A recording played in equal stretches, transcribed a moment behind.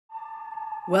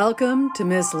Welcome to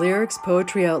Miss Lyric's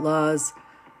Poetry Outlaws,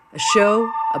 a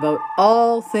show about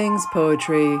all things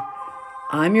poetry.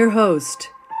 I'm your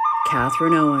host,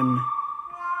 Catherine Owen.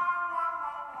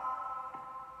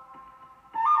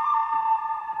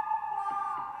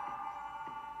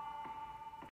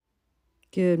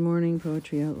 Good morning,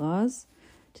 Poetry Outlaws.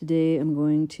 Today I'm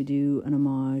going to do an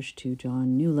homage to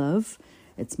John Newlove.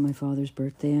 It's my father's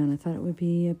birthday, and I thought it would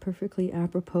be a perfectly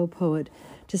apropos poet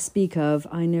to speak of.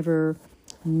 I never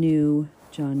knew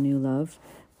John Newlove,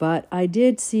 but I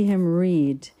did see him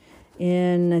read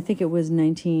in, I think it was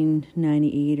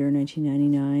 1998 or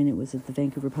 1999. It was at the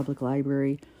Vancouver Public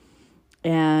Library,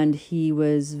 and he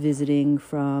was visiting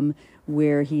from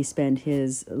where he spent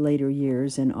his later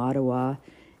years in Ottawa.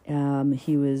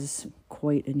 He was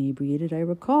quite inebriated, I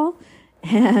recall,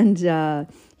 and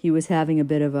he was having a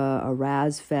bit of a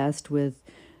razz fest with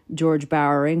George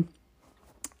Bowering,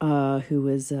 who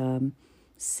was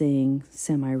saying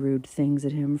semi-rude things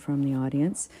at him from the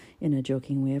audience, in a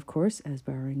joking way, of course, as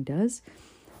Bowering does.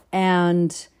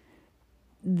 And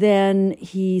then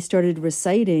he started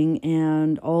reciting,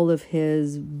 and all of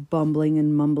his bumbling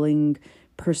and mumbling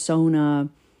persona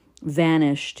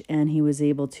vanished, and he was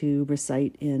able to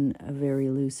recite in a very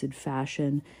lucid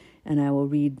fashion. And I will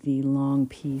read the long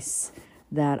piece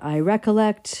that I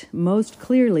recollect most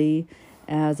clearly,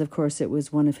 as of course it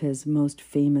was one of his most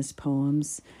famous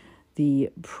poems, the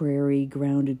prairie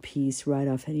grounded piece, Right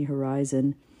Off Any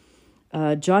Horizon.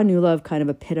 John Newlove kind of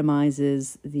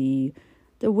epitomizes the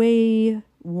way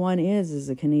one is as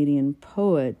a Canadian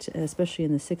poet, especially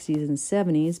in the 60s and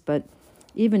 70s, but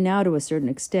even now to a certain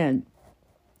extent.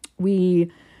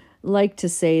 We like to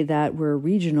say that we're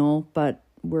regional, but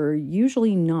we're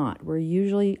usually not. We're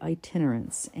usually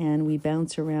itinerants, and we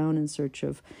bounce around in search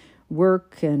of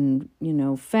work and,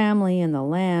 family and the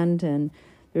land, and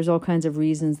there's all kinds of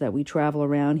reasons that we travel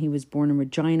around. He was born in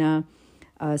Regina,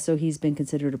 so he's been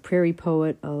considered a prairie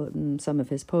poet. Some of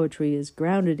his poetry is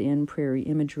grounded in prairie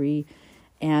imagery,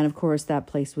 and of course that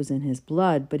place was in his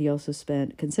blood, but he also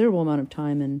spent a considerable amount of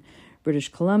time in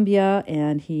British Columbia,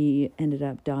 and he ended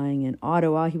up dying in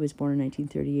Ottawa. He was born in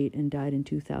 1938 and died in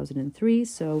 2003,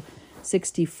 so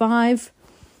 65.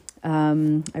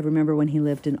 I remember when he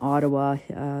lived in Ottawa,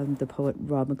 the poet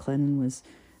Rob McLennan was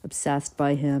obsessed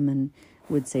by him and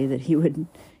would say that he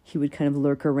would kind of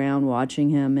lurk around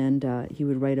watching him, and he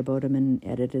would write about him and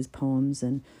edit his poems,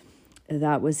 and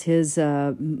that was his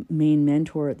main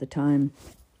mentor at the time.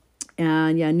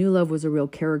 And yeah, Newlove was a real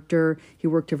character. He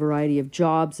worked a variety of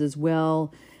jobs as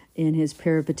well in his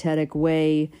peripatetic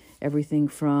way, everything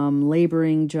from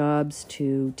laboring jobs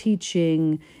to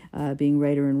teaching, being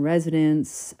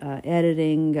writer-in-residence,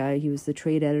 editing. He was the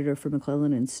trade editor for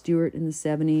McClellan and Stewart in the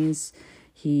 70s.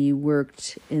 He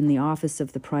worked in the office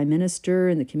of the Prime Minister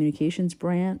in the communications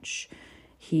branch.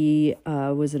 He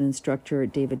was an instructor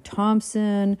at David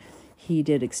Thompson. He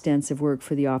did extensive work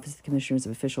for the Office of the Commissioners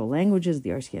of Official Languages, the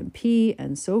RCMP,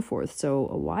 and so forth. So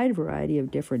a wide variety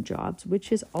of different jobs,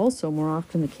 which is also more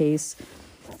often the case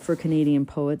for Canadian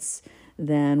poets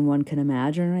than one can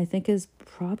imagine, and I think is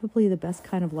probably the best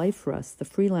kind of life for us, the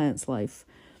freelance life.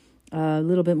 A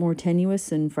little bit more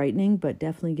tenuous and frightening, but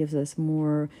definitely gives us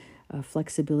more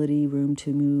flexibility, room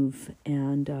to move,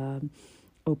 and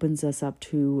opens us up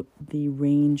to the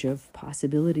range of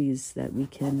possibilities that we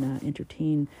can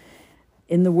entertain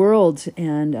in the world,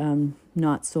 and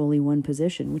not solely one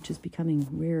position, which is becoming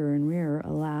rarer and rarer,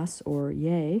 alas, or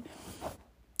yay.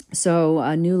 So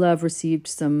Newlove received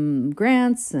some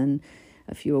grants and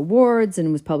a few awards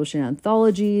and was published in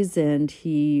anthologies, and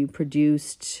he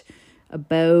produced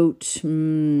about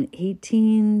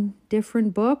 18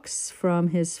 different books, from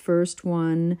his first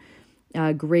one,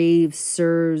 Grave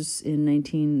Sirs, in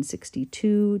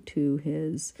 1962, to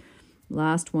his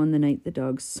last one, The Night the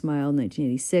Dogs Smiled,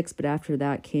 1986. But after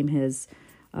that came his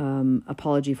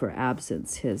Apology for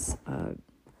Absence, his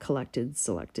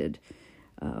selected.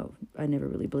 I never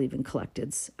really believe in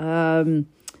collecteds.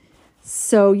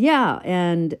 So yeah,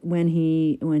 and when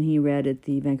he read at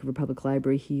the Vancouver Public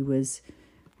Library, he was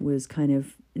kind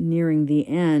of nearing the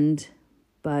end,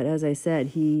 but as I said,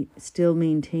 he still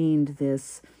maintained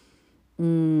this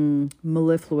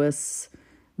mellifluous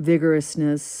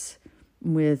vigorousness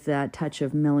with that touch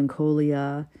of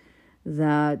melancholia,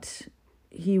 that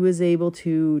he was able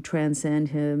to transcend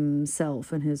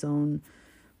himself and his own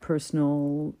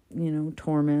personal,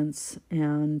 torments,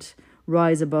 and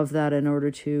rise above that in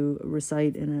order to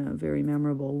recite in a very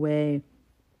memorable way.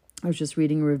 I was just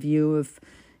reading a review of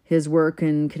his work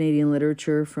in Canadian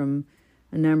literature from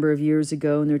a number of years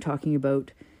ago, and they're talking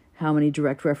about how many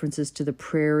direct references to the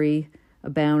prairie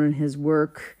abound in his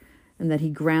work, and that he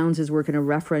grounds his work in a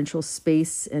referential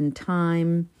space and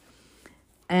time.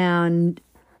 And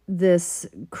this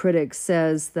critic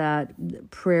says that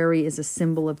prairie is a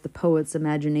symbol of the poet's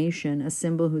imagination, a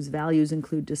symbol whose values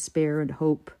include despair and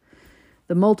hope,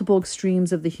 the multiple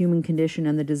extremes of the human condition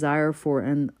and the desire for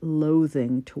and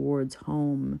loathing towards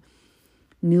home.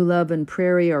 Newlove and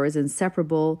prairie are as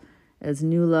inseparable as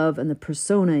Newlove and the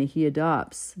persona he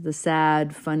adopts, the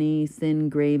sad, funny, thin,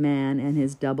 gray man and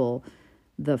his double,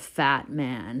 the fat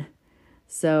man.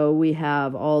 So we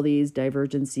have all these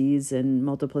divergencies and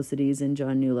multiplicities in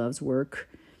John Newlove's work.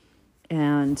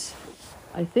 And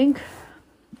I think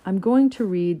I'm going to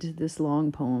read this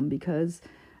long poem because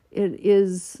it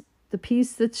is the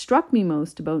piece that struck me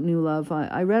most about Newlove.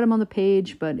 I read him on the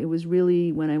page, but it was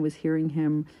really when I was hearing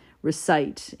him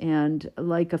recite. And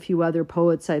like a few other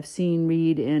poets I've seen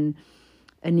read in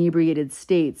inebriated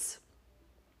states,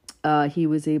 he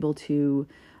was able to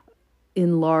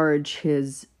enlarge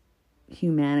his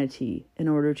humanity in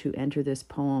order to enter this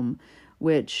poem,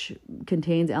 which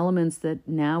contains elements that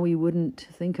now we wouldn't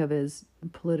think of as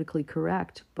politically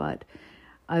correct. But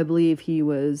I believe he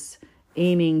was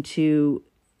aiming to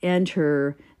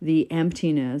enter the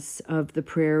emptiness of the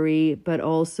prairie, but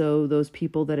also those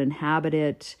people that inhabit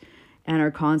it and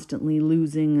are constantly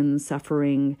losing and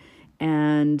suffering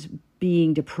and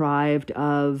being deprived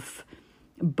of,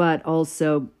 but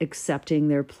also accepting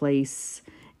their place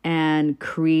and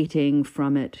creating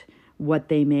from it what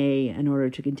they may in order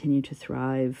to continue to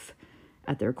thrive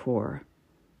at their core.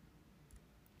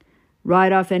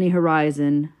 Ride Off Any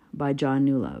Horizon by John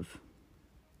Newlove.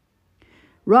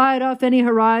 Ride off any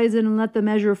horizon and let the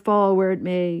measure fall where it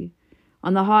may.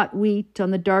 On the hot wheat, on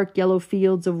the dark yellow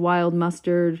fields of wild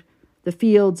mustard, the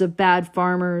fields of bad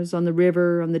farmers, on the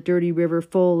river, on the dirty river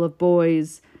full of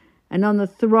boys, and on the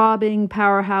throbbing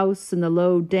powerhouse and the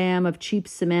low dam of cheap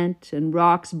cement and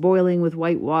rocks boiling with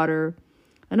white water,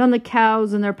 and on the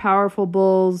cows and their powerful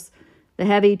bulls, the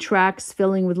heavy tracks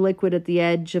filling with liquid at the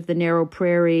edge of the narrow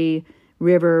prairie,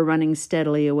 river running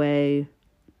steadily away.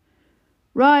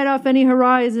 Ride off any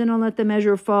horizon and let the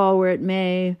measure fall where it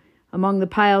may, among the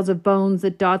piles of bones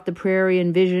that dot the prairie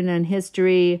in vision and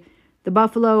history, the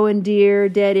buffalo and deer,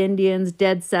 dead Indians,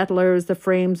 dead settlers, the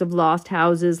frames of lost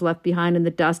houses left behind in the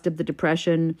dust of the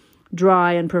Depression,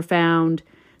 dry and profound,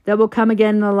 that will come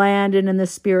again in the land and in the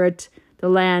spirit, the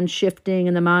land shifting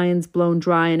and the minds blown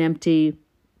dry and empty.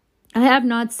 I have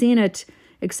not seen it,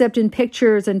 except in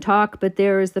pictures and talk, but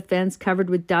there is the fence covered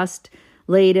with dust,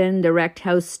 laden, the wrecked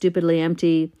house stupidly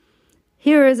empty.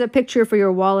 Here is a picture for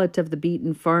your wallet of the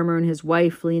beaten farmer and his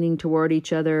wife leaning toward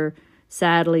each other,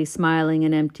 sadly smiling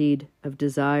and emptied of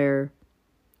desire.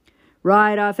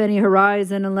 Ride off any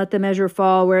horizon and let the measure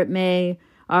fall where it may,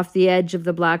 off the edge of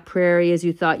the black prairie as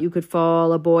you thought you could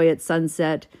fall, a boy at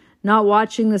sunset, not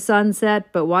watching the sunset,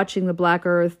 but watching the black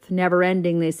earth, never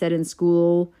ending, they said in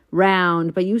school,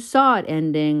 round, but you saw it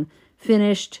ending,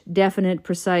 finished, definite,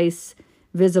 precise,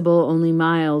 visible only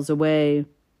miles away.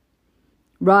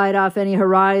 Ride off any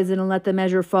horizon and let the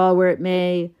measure fall where it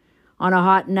may. On a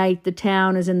hot night, the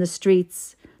town is in the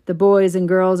streets. The boys and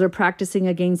girls are practicing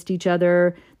against each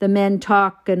other. The men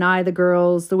talk and eye the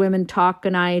girls. The women talk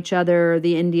and eye each other.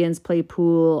 The Indians play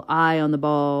pool, eye on the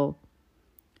ball.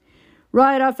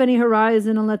 Ride off any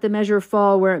horizon and let the measure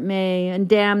fall where it may. And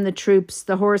damn the troops.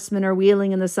 The horsemen are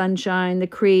wheeling in the sunshine. The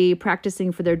Cree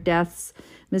practicing for their deaths.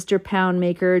 Mr.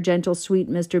 Poundmaker, gentle sweet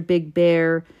Mr. Big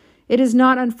Bear. It is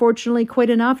not, unfortunately, quite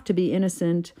enough to be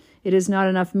innocent. It is not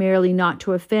enough merely not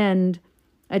to offend.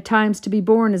 At times to be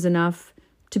born is enough.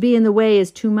 To be in the way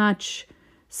is too much.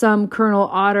 Some Colonel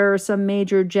Otter, some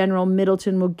Major General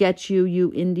Middleton will get you,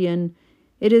 you Indian.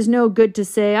 It is no good to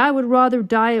say, I would rather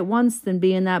die at once than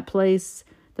be in that place.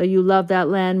 Though you love that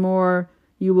land more,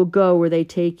 you will go where they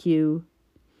take you.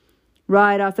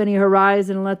 Ride off any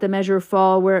horizon and let the measure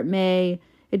fall where it may.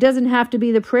 It doesn't have to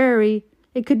be the prairie.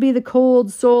 It could be the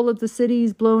cold soul of the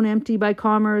cities blown empty by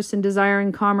commerce and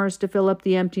desiring commerce to fill up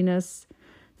the emptiness.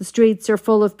 The streets are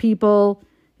full of people.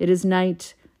 It is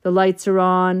night. The lights are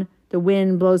on. The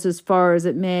wind blows as far as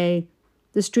it may.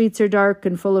 The streets are dark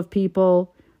and full of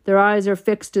people. Their eyes are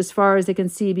fixed as far as they can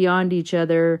see beyond each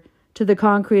other, to the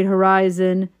concrete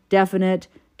horizon, definite,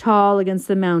 tall against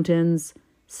the mountains,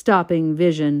 stopping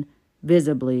vision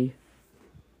visibly.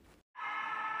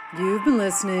 You've been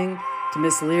listening to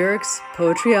Miss Lyric's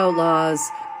Poetry Outlaws.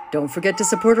 Don't forget to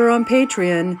support her on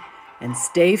Patreon, and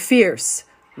stay fierce,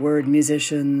 word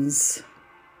musicians.